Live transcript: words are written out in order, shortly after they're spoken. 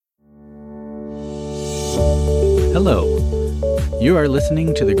Hello. You are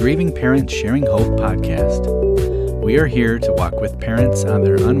listening to the Grieving Parents Sharing Hope podcast. We are here to walk with parents on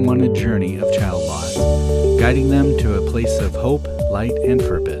their unwanted journey of child loss, guiding them to a place of hope, light, and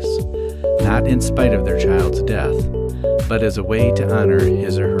purpose, not in spite of their child's death, but as a way to honor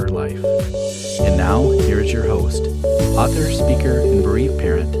his or her life. And now, here is your host, author, speaker, and bereaved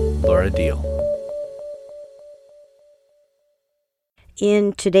parent, Laura Deal.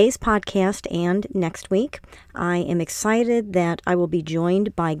 In today's podcast and next week, I am excited that I will be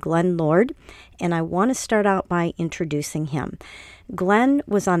joined by Glenn Lord, and I want to start out by introducing him. Glenn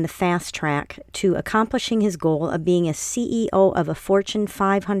was on the fast track to accomplishing his goal of being a CEO of a Fortune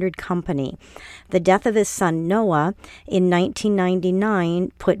 500 company. The death of his son Noah in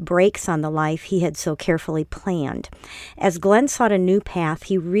 1999 put brakes on the life he had so carefully planned. As Glenn sought a new path,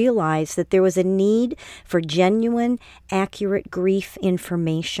 he realized that there was a need for genuine, accurate grief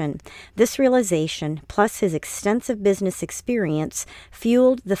information. This realization, plus his extensive business experience,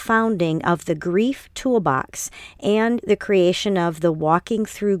 fueled the founding of the Grief Toolbox and the creation of the Walking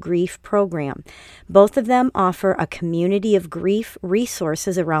Through Grief program. Both of them offer a community of grief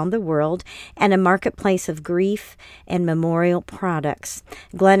resources around the world and a marketplace of grief and memorial products.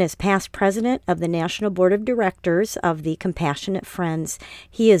 Glenn is past president of the National Board of Directors of the Compassionate Friends.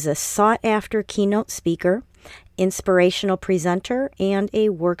 He is a sought-after keynote speaker, inspirational presenter, and a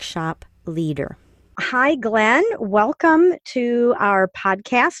workshop leader. Hi, Glenn. Welcome to our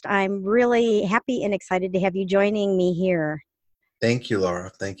podcast. I'm really happy and excited to have you joining me here. Thank you,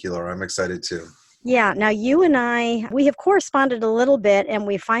 Laura. I'm excited too. Yeah. Now, you and we have corresponded a little bit, and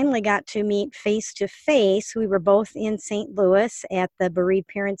we finally got to meet face to face. We were both in St. Louis at the Bereaved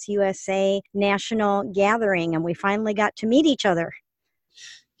Parents USA National Gathering, and we finally got to meet each other.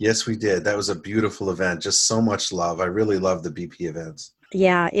 Yes, we did. That was a beautiful event. Just so much love. I really love the BP events.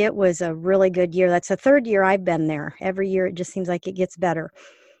 Yeah, it was a really good year. That's the third year I've been there. Every year it just seems like it gets better.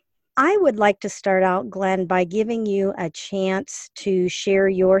 I would like to start out, Glenn, by giving you a chance to share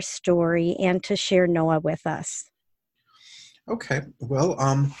your story and to share Noah with us. Okay.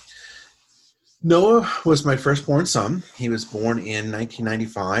 Well, Noah was my firstborn son. He was born in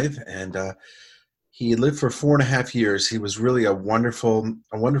 1995, and he lived for 4.5 years. He was really a wonderful,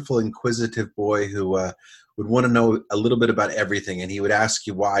 inquisitive boy who would want to know a little bit about everything, and he would ask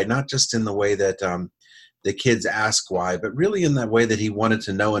you why, not just in the way that the kids ask why, but really in that way that he wanted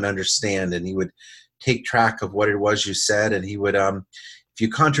to know and understand. And he would take track of what it was you said. And he would, if you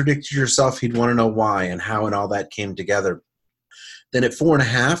contradicted yourself, he'd want to know why and how and all that came together. Then at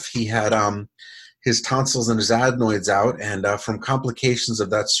 4.5, he had his tonsils and his adenoids out. And from complications of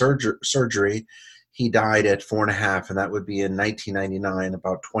that surgery, he died at 4.5. And that would be in 1999,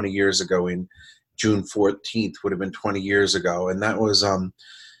 about 20 years ago. In June 14th would have been 20 years ago. And that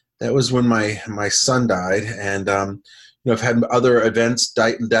was when my son died, and I've had other events,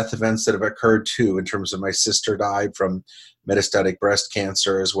 death events that have occurred too. In terms of my sister died from metastatic breast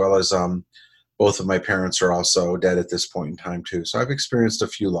cancer, as well as both of my parents are also dead at this point in time too. So I've experienced a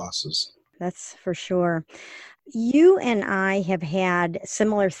few losses. That's for sure. You and I have had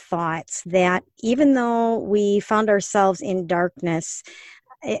similar thoughts that even though we found ourselves in darkness,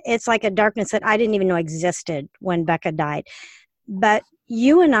 it's like a darkness that I didn't even know existed when Becca died. But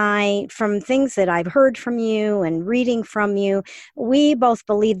you and I, from things that I've heard from you and reading from you, we both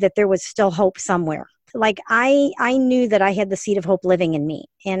believed that there was still hope somewhere. Like I knew that I had the seed of hope living in me,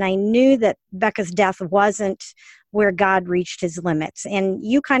 and I knew that Becca's death wasn't where God reached his limits. And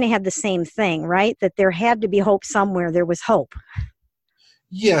you kind of had the same thing, right? That there had to be hope somewhere. There was hope.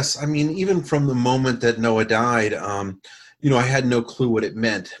 Yes. I mean, even from the moment that Noah died, I had no clue what it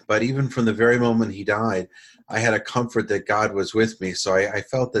meant. But even from the very moment he died, I had a comfort that God was with me. So I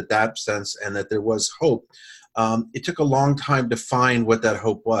felt that sense, and that there was hope. It took a long time to find what that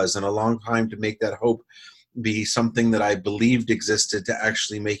hope was, and a long time to make that hope be something that I believed existed, to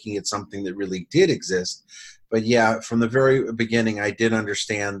actually making it something that really did exist. But yeah, from the very beginning, I did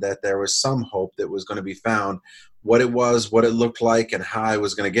understand that there was some hope that was going to be found. What it was, what it looked like, and how I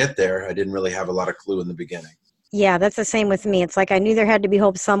was going to get there, I didn't really have a lot of clue in the beginning. Yeah, that's the same with me. It's like I knew there had to be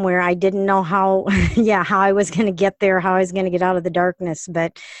hope somewhere. I didn't know how I was going to get there, how I was going to get out of the darkness,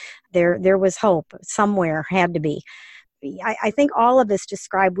 but there was hope somewhere, had to be. I think all of us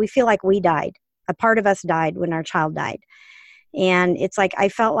we feel like we died. A part of us died when our child died. And it's like I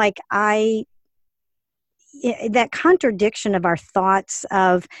felt like that contradiction of our thoughts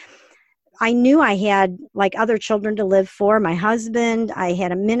of, I knew I had like other children to live for, my husband, I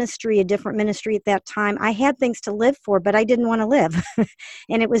had a different ministry at that time. I had things to live for, but I didn't want to live.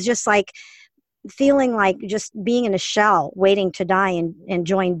 And it was just like feeling like just being in a shell, waiting to die and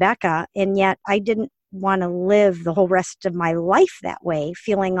join Becca. And yet I didn't want to live the whole rest of my life that way,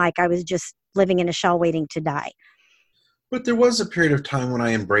 feeling like I was just living in a shell waiting to die. But there was a period of time when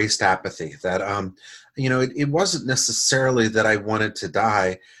I embraced apathy that, it wasn't necessarily that I wanted to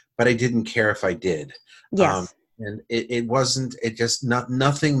die, but I didn't care if I did. Um, Yes. and it wasn't, it just,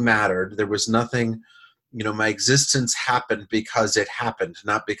 nothing mattered. There was nothing, my existence happened because it happened,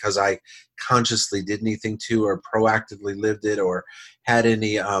 not because I consciously did anything to or proactively lived it or had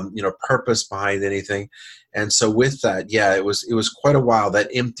any, purpose behind anything. And so with that, yeah, it was quite a while, that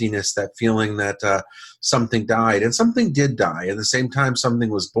emptiness, that feeling that something died, and something did die. At the same time, something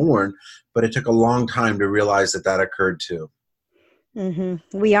was born, but it took a long time to realize that occurred too.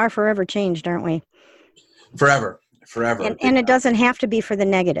 We are forever changed, aren't we? Forever, forever. And it doesn't have to be for the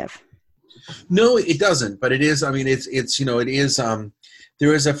negative. No, it doesn't. But it is. I mean, it is.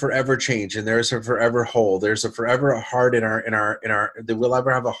 There is a forever change, and there is a forever hole. There's a forever heart in our. That we'll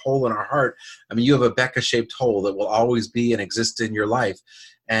ever have a hole in our heart. I mean, you have a Becca-shaped hole that will always be and exist in your life,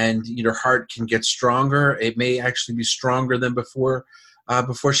 and your heart can get stronger. It may actually be stronger than before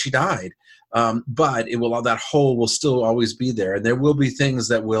she died. But that hole will still always be there, and there will be things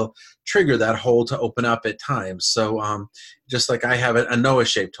that will trigger that hole to open up at times. So just like I have a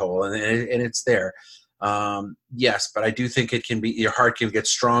Noah-shaped hole, and it's there. Yes, but I do think it can be, your heart can get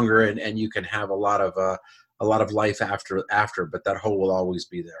stronger, and you can have a lot of life after, but that hole will always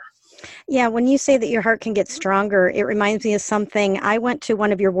be there. Yeah, when you say that your heart can get stronger, it reminds me of something. I went to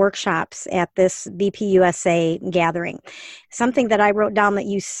one of your workshops at this BPUSA gathering. Something that I wrote down that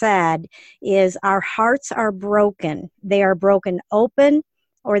you said is, our hearts are broken. They are broken open,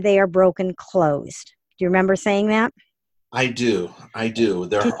 or they are broken closed. Do you remember saying that? I do. Can you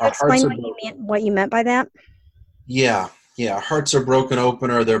explain what you meant by that? Yeah. Hearts are broken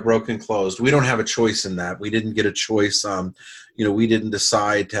open, or they're broken closed. We don't have a choice in that. We didn't get a choice. We didn't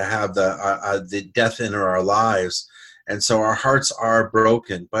decide to have the death enter our lives. And so our hearts are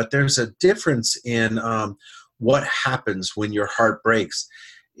broken. But there's a difference in what happens when your heart breaks.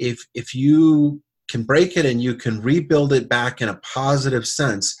 If you can break it and you can rebuild it back in a positive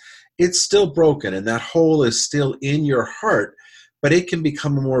sense, it's still broken, and that hole is still in your heart, but it can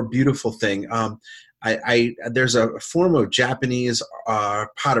become a more beautiful thing. There's a form of Japanese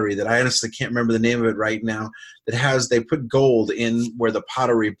pottery that I honestly can't remember the name of it right now, they put gold in where the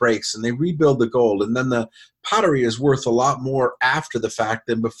pottery breaks, and they rebuild the gold, and then the pottery is worth a lot more after the fact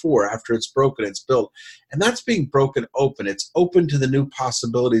than before. After it's broken, it's built. And that's being broken open. It's open to the new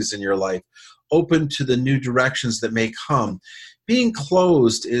possibilities in your life, open to the new directions that may come. Being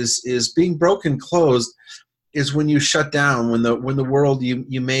closed is being broken closed is when you shut down, when the world,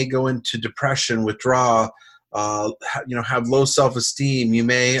 you may go into depression, withdraw, have low self-esteem. You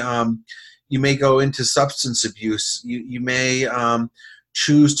may go into substance abuse. You may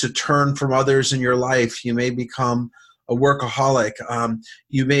choose to turn from others in your life. You may become a workaholic.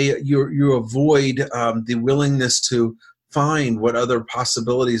 You avoid the willingness to find what other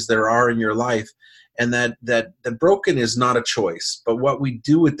possibilities there are in your life. And that the broken is not a choice, but what we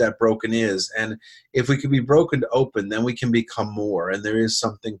do with that broken is. And if we can be broken to open, then we can become more. And there is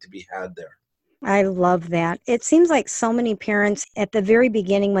something to be had there. I love that. It seems like so many parents at the very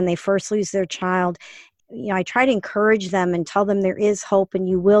beginning, when they first lose their child, I try to encourage them and tell them there is hope and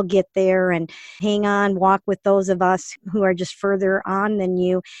you will get there, and hang on, walk with those of us who are just further on than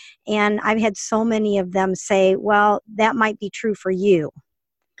you. And I've had so many of them say, well, that might be true for you,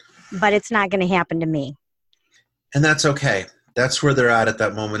 but it's not going to happen to me. And that's okay. That's where they're at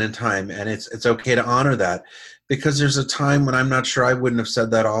that moment in time. And it's okay to honor that, because there's a time when I'm not sure I wouldn't have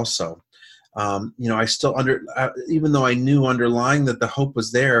said that also. I still even though I knew underlying that the hope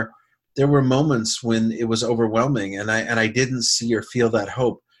was there were moments when it was overwhelming, and I didn't see or feel that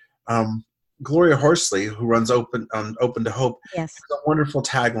hope. Gloria Horsley, who runs Open to Hope, yes, has a wonderful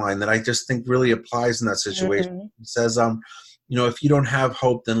tagline that I just think really applies in that situation. Mm-hmm. It says, if you don't have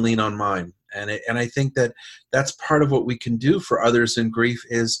hope, then lean on mine. And I think that's part of what we can do for others in grief,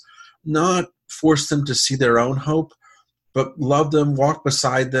 is not force them to see their own hope, but love them, walk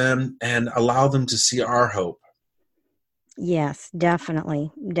beside them, and allow them to see our hope. Yes,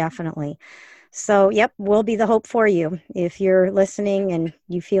 definitely. Definitely. So, yep, we'll be the hope for you. If you're listening and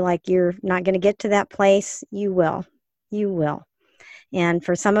you feel like you're not going to get to that place, you will. You will. And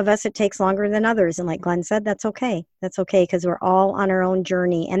for some of us, it takes longer than others. And like Glenn said, that's okay. That's okay, because we're all on our own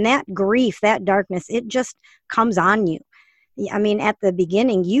journey. And that grief, that darkness, it just comes on you. I mean, at the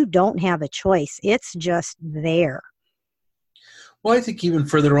beginning, you don't have a choice. It's just there. Well, I think even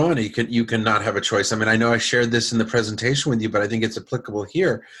further on, you can not have a choice. I mean, I know I shared this in the presentation with you, but I think it's applicable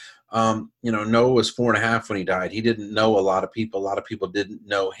here. Noah was 4.5 when he died. He didn't know a lot of people. A lot of people didn't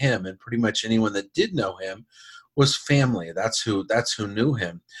know him, and pretty much anyone that did know him was family. That's who knew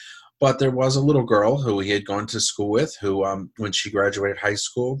him. But there was a little girl who he had gone to school with, who, when she graduated high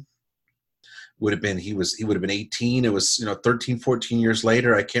school, he would have been 18. It was 13, 14 years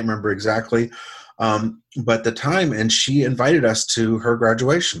later. I can't remember exactly, but the time, and she invited us to her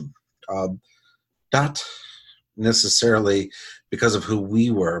graduation. Not necessarily because of who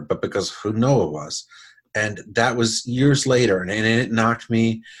we were, but because of who Noah was. And that was years later, and it knocked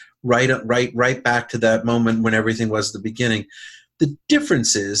me right back to that moment when everything was the beginning. The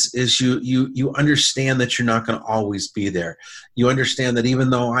difference is you understand that you're not going to always be there. You understand that even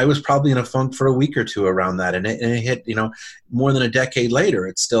though I was probably in a funk for a week or two around that, and it hit, more than a decade later,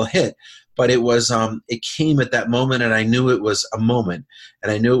 it still hit. But it was, it came at that moment, and I knew it was a moment,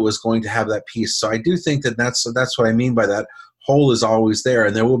 and I knew it was going to have that peace. So I do think that's what I mean by that. Hole is always there,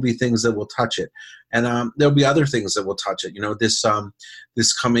 and there will be things that will touch it, and there'll be other things that will touch it.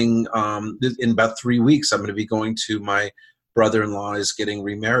 This coming in about 3 weeks, I'm going to be going to my brother-in-law is getting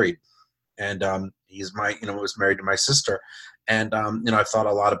remarried, and he's was married to my sister, and I've thought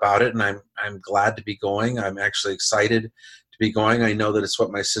a lot about it, and I'm glad to be going. I'm actually excited to be going. I know that it's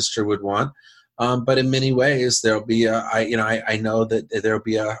what my sister would want, but in many ways there'll be I know that there'll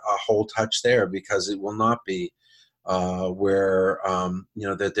be a whole touch there, because it will not be where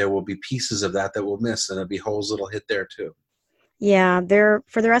that there will be pieces of that will miss, and there'll be holes that'll hit there too. Yeah,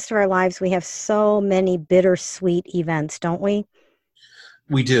 for the rest of our lives, we have so many bittersweet events, don't we?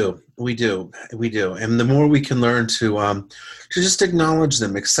 We do. And the more we can learn to just acknowledge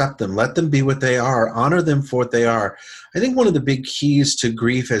them, accept them, let them be what they are, honor them for what they are. I think one of the big keys to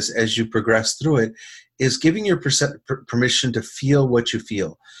grief as you progress through it is giving your permission to feel what you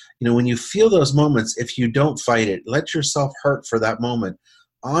feel. When you feel those moments, if you don't fight it, let yourself hurt for that moment,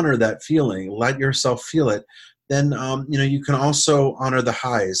 honor that feeling, let yourself feel it. Then you can also honor the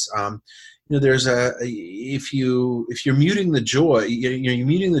highs. There's if you're muting the joy, you're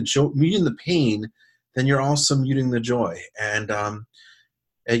muting the pain, then you're also muting the joy. And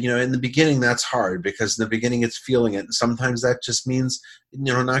in the beginning that's hard, because in the beginning it's feeling it, and sometimes that just means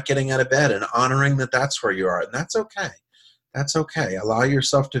not getting out of bed and honoring that that's where you are, and that's okay. That's okay. Allow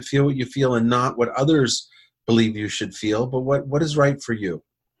yourself to feel what you feel, and not what others believe you should feel, but what is right for you.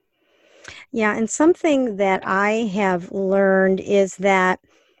 Yeah, and something that I have learned is that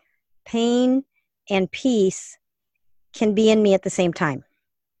pain and peace can be in me at the same time.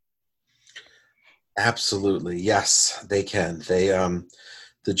 Absolutely. Yes, they can. They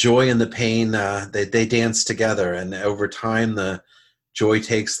the joy and the pain, they dance together, and over time the joy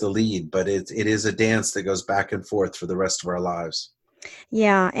takes the lead, but it is a dance that goes back and forth for the rest of our lives.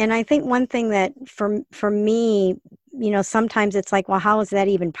 Yeah, and I think one thing that for me, sometimes it's like, well, how is that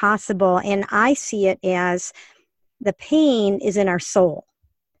even possible? And I see it as the pain is in our soul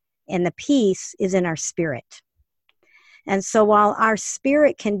and the peace is in our spirit. And so while our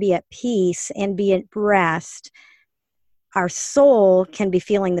spirit can be at peace and be at rest, our soul can be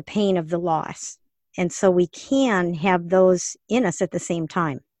feeling the pain of the loss. And so we can have those in us at the same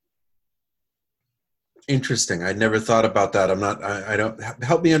time. Interesting. I never thought about that. I don't,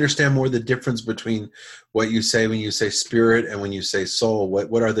 help me understand more the difference between what you say when you say spirit and when you say soul.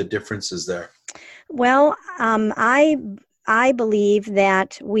 What are the differences there? Well, I believe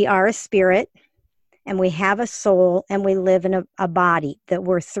that we are a spirit, and we have a soul, and we live in a body, that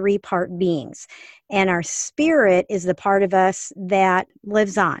we're 3-part beings. And our spirit is the part of us that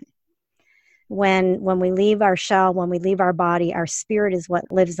lives on. When we leave our shell, when we leave our body, our spirit is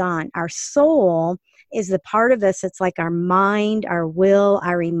what lives on. Our soul is the part of us that's like our mind, our will,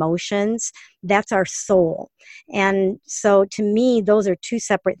 our emotions. That's our soul. And so to me, those are 2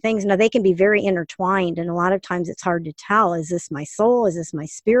 separate things. Now, they can be very intertwined, and a lot of times it's hard to tell, is this my soul? Is this my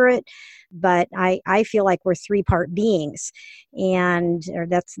spirit? But I feel like we're 3-part beings, and or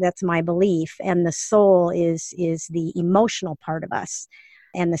that's my belief. And the soul is the emotional part of us,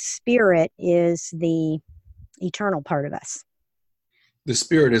 and the spirit is the eternal part of us. The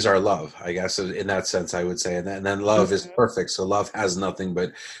spirit is our love, I guess, in that sense, I would say. And then love is perfect. So love has nothing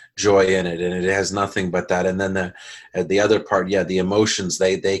but joy in it, and it has nothing but that. And then the other part, the emotions,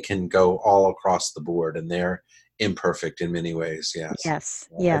 they can go all across the board, and they're imperfect in many ways. Yes. Yes.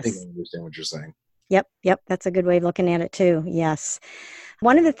 I think I understand what you're saying. Yep. That's a good way of looking at it too. Yes.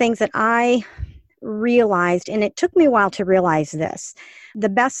 One of the things that I realized, and it took me a while to realize this, the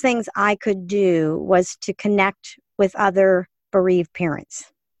best things I could do was to connect with other bereaved parents.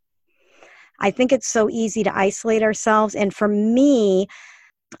 I think it's so easy to isolate ourselves. And for me,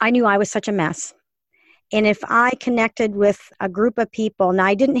 I knew I was such a mess. And if I connected with a group of people, now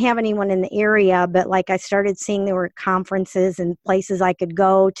I didn't have anyone in the area, but like I started seeing there were conferences and places I could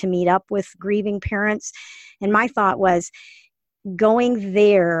go to meet up with grieving parents. And my thought was going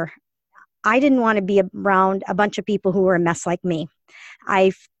there, I didn't want to be around a bunch of people who were a mess like me.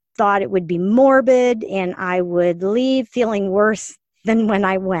 I thought it would be morbid and I would leave feeling worse than when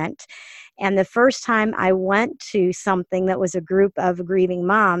I went. And the first time I went to something that was a group of grieving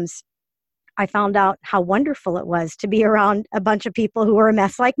moms, I found out how wonderful it was to be around a bunch of people who were a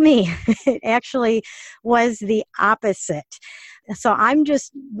mess like me. It actually was the opposite. So I'm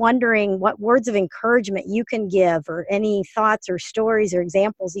just wondering what words of encouragement you can give, or any thoughts or stories or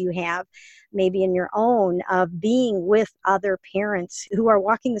examples you have, maybe in your own, of being with other parents who are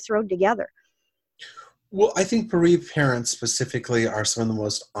walking this road together. Well, I think bereaved parents specifically are some of the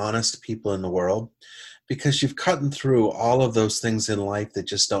most honest people in the world, because you've cut through all of those things in life that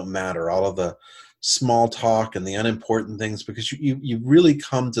just don't matter, all of the small talk and the unimportant things, because you really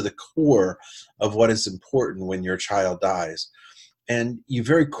come to the core of what is important when your child dies. And you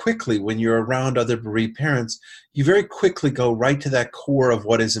very quickly, when you're around other bereaved parents, you very quickly go right to that core of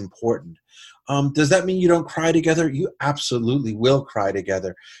what is important. Does that mean you don't cry together? You absolutely will cry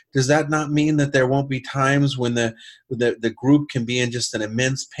together. Does that not mean that there won't be times when the group can be in just an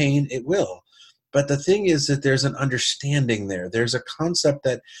immense pain? It will. But the thing is that there's an understanding there. There's a concept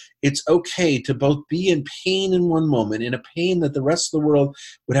that it's okay to both be in pain in one moment, in a pain that the rest of the world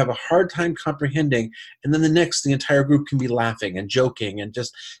would have a hard time comprehending, and then the next, the entire group can be laughing and joking and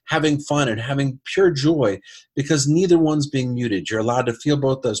just having fun and having pure joy, because neither one's being muted. You're allowed to feel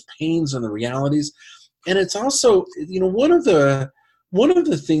both those pains and the realities. And it's also, one of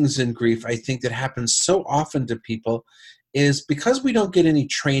the things in grief, I think, that happens so often to people is because we don't get any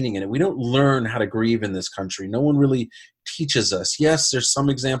training in it. We don't learn how to grieve in this country. No one really teaches us. Yes, there's some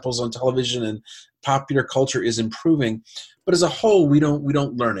examples on television and popular culture is improving, but as a whole, we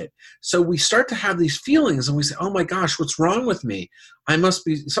don't learn it. So we start to have these feelings and we say, oh my gosh, what's wrong with me?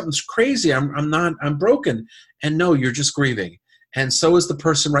 Something's crazy. I'm broken. And no, you're just grieving. And so is the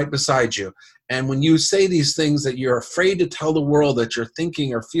person right beside you. And when you say these things that you're afraid to tell the world that you're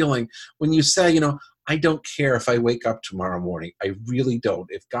thinking or feeling, when you say, I don't care if I wake up tomorrow morning. I really don't.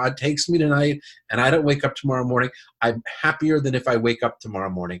 If God takes me tonight and I don't wake up tomorrow morning, I'm happier than if I wake up tomorrow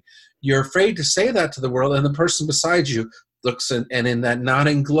morning. You're afraid to say that to the world, and the person beside you looks and in that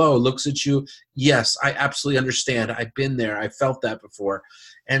nodding glow looks at you. Yes, I absolutely understand. I've been there. I felt that before.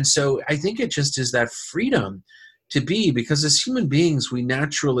 And so I think it just is that freedom to be, because as human beings, we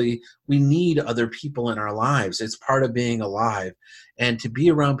need other people in our lives. It's part of being alive. And to be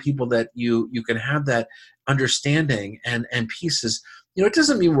around people that you can have that understanding and pieces. It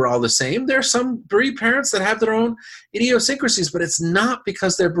doesn't mean we're all the same. There are some bereaved parents that have their own idiosyncrasies, but it's not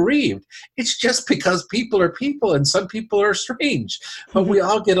because they're bereaved. It's just because people are people, and some people are strange. But we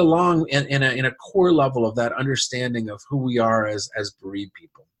all get along in a core level of that understanding of who we are as bereaved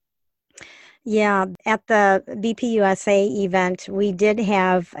people. Yeah, at the BPUSA event, we did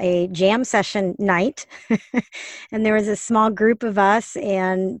have a jam session night, and there was a small group of us,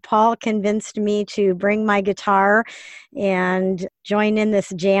 and Paul convinced me to bring my guitar and join in this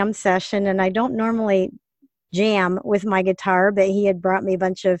jam session, and I don't normally jam with my guitar, but he had brought me a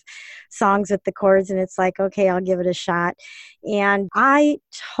bunch of songs with the chords, and it's like, okay, I'll give it a shot. And I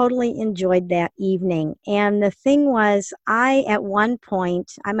totally enjoyed that evening. And the thing was, at one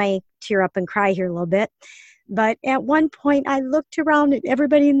point, I may tear up and cry here a little bit, but at one point I looked around at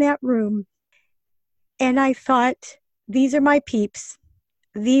everybody in that room and I thought, these are my peeps.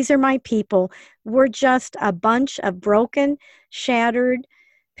 These are my people. We're just a bunch of broken, shattered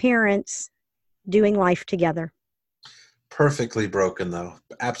parents doing life together. Perfectly broken, though.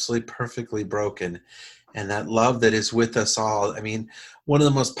 Absolutely perfectly broken. And that love that is with us all. I mean, one of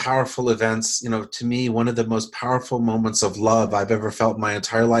the most powerful events, to me, one of the most powerful moments of love I've ever felt in my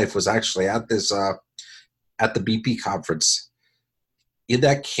entire life was actually at this, at the BP conference. In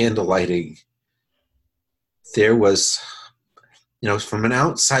that candle lighting, there was, from an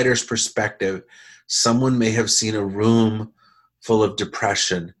outsider's perspective, someone may have seen a room full of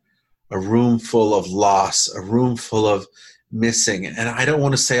depression, a room full of loss, a room full of missing. And I don't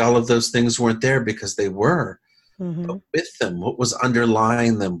want to say all of those things weren't there, because they were. Mm-hmm. But with them, what was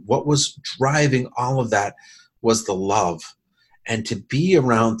underlying them, what was driving all of that was the love. And to be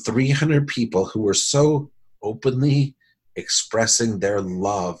around 300 people who were so openly expressing their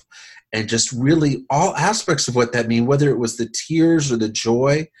love, and just really all aspects of what that means, whether it was the tears or the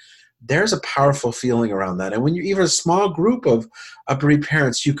joy, there's a powerful feeling around that. And when you're even a small group of bereaved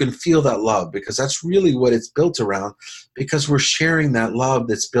parents, you can feel that love, because that's really what it's built around, because we're sharing that love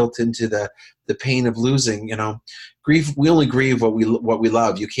that's built into the pain of losing. Grief, we only grieve what we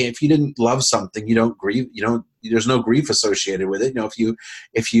love. You can't, if you didn't love something, you don't grieve, there's no grief associated with it.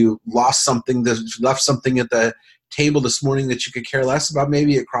 If you lost something, left something at the table this morning that you could care less about,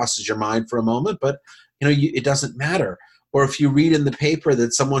 maybe it crosses your mind for a moment, but it doesn't matter. Or if you read in the paper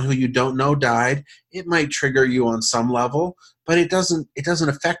that someone who you don't know died, it might trigger you on some level, but it doesn't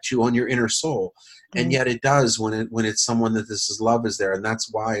affect you on your inner soul. And yet it does when it's someone that love is there, and that's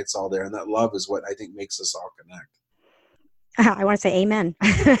why it's all there. And that love is what I think makes us all connect. I want to say amen.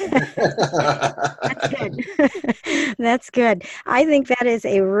 That's good. That's good. I think that is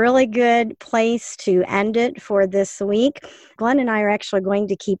a really good place to end it for this week. Glenn and I are actually going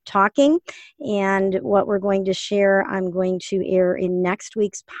to keep talking, and what we're going to share, I'm going to air in next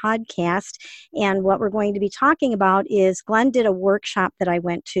week's podcast. And what we're going to be talking about is Glenn did a workshop that I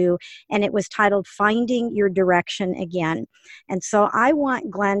went to, and it was titled Finding Your Direction Again. And so I want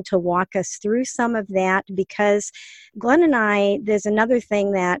Glenn to walk us through some of that, because Glenn and I, there's another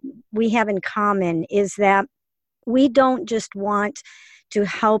thing that we have in common, is that we don't just want to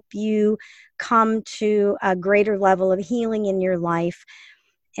help you come to a greater level of healing in your life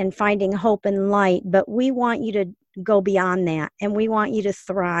and finding hope and light, but we want you to go beyond that, and we want you to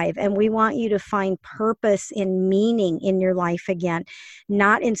thrive, and we want you to find purpose and meaning in your life again,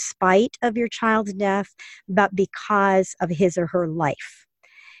 not in spite of your child's death, but because of his or her life.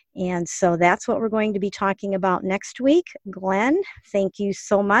 And so that's what we're going to be talking about next week. Glenn, thank you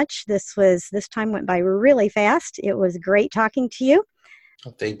so much. This time went by really fast. It was great talking to you.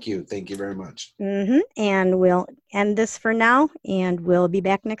 Oh, thank you. Thank you very much. And we'll end this for now, and we'll be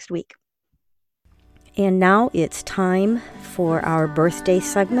back next week. And now it's time for our birthday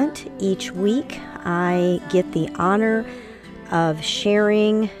segment. Each week, I get the honor of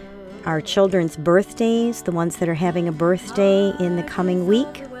sharing our children's birthdays, the ones that are having a birthday in the coming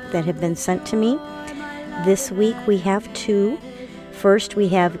week that have been sent to me. This week we have two. First, we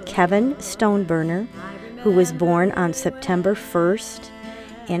have Kevin Stoneburner, who was born on September 1st,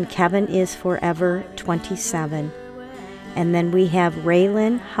 and Kevin is forever 27. And then we have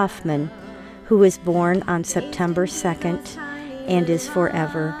Raylan Huffman, who was born on September 2nd and is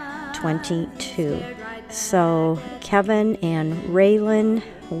forever 22. So Kevin and Raylan,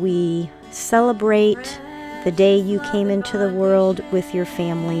 we celebrate the day you came into the world with your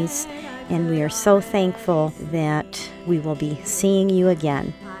families, and we are so thankful that we will be seeing you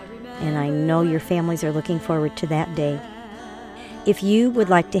again. And I know your families are looking forward to that day. If you would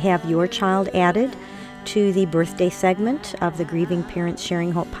like to have your child added to the birthday segment of the Grieving Parents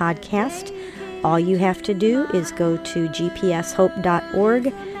Sharing Hope podcast, all you have to do is go to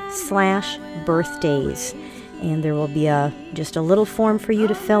gpshope.org/birthdays. And there will be just a little form for you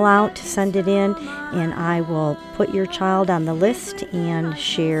to fill out, send it in, and I will put your child on the list and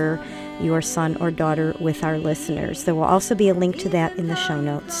share your son or daughter with our listeners. There will also be a link to that in the show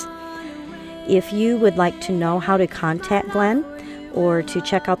notes. If you would like to know how to contact Glenn or to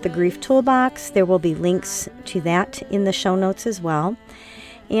check out the Grief Toolbox, there will be links to that in the show notes as well.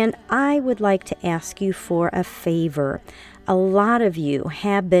 And I would like to ask you for a favor. A lot of you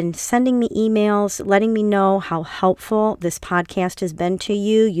have been sending me emails, letting me know how helpful this podcast has been to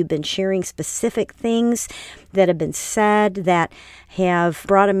you. You've been sharing specific things that have been said that have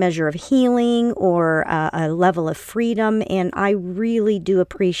brought a measure of healing or a level of freedom, and I really do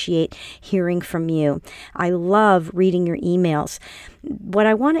appreciate hearing from you. I love reading your emails. What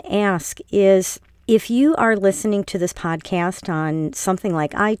I want to ask is, if you are listening to this podcast on something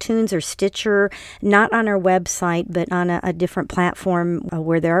like iTunes or Stitcher, not on our website, but on a different platform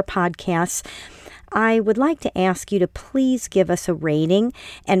where there are podcasts, I would like to ask you to please give us a rating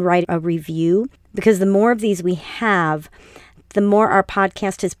and write a review, because the more of these we have, the more our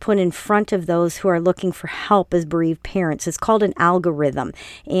podcast is put in front of those who are looking for help as bereaved parents. It's called an algorithm.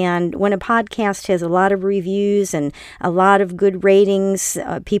 And when a podcast has a lot of reviews and a lot of good ratings,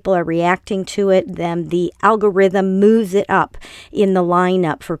 people are reacting to it, then the algorithm moves it up in the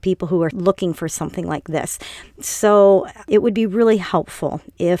lineup for people who are looking for something like this. So it would be really helpful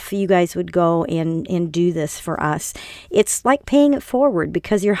if you guys would go and do this for us. It's like paying it forward,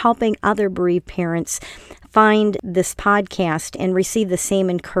 because you're helping other bereaved parents find this podcast and receive the same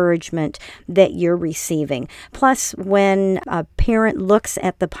encouragement that you're receiving. Plus, when a parent looks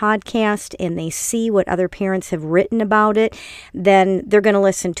at the podcast and they see what other parents have written about it, then they're going to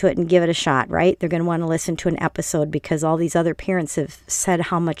listen to it and give it a shot, right? They're going to want to listen to an episode because all these other parents have said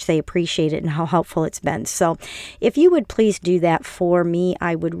how much they appreciate it and how helpful it's been. So if you would please do that for me,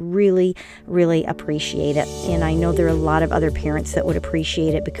 I would really, really appreciate it. And I know there are a lot of other parents that would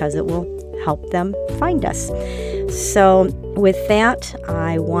appreciate it because it will help them find us. So with that,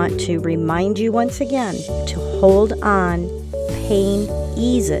 I want to remind you once again to hold on. Pain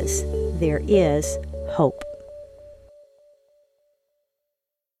eases. There is hope.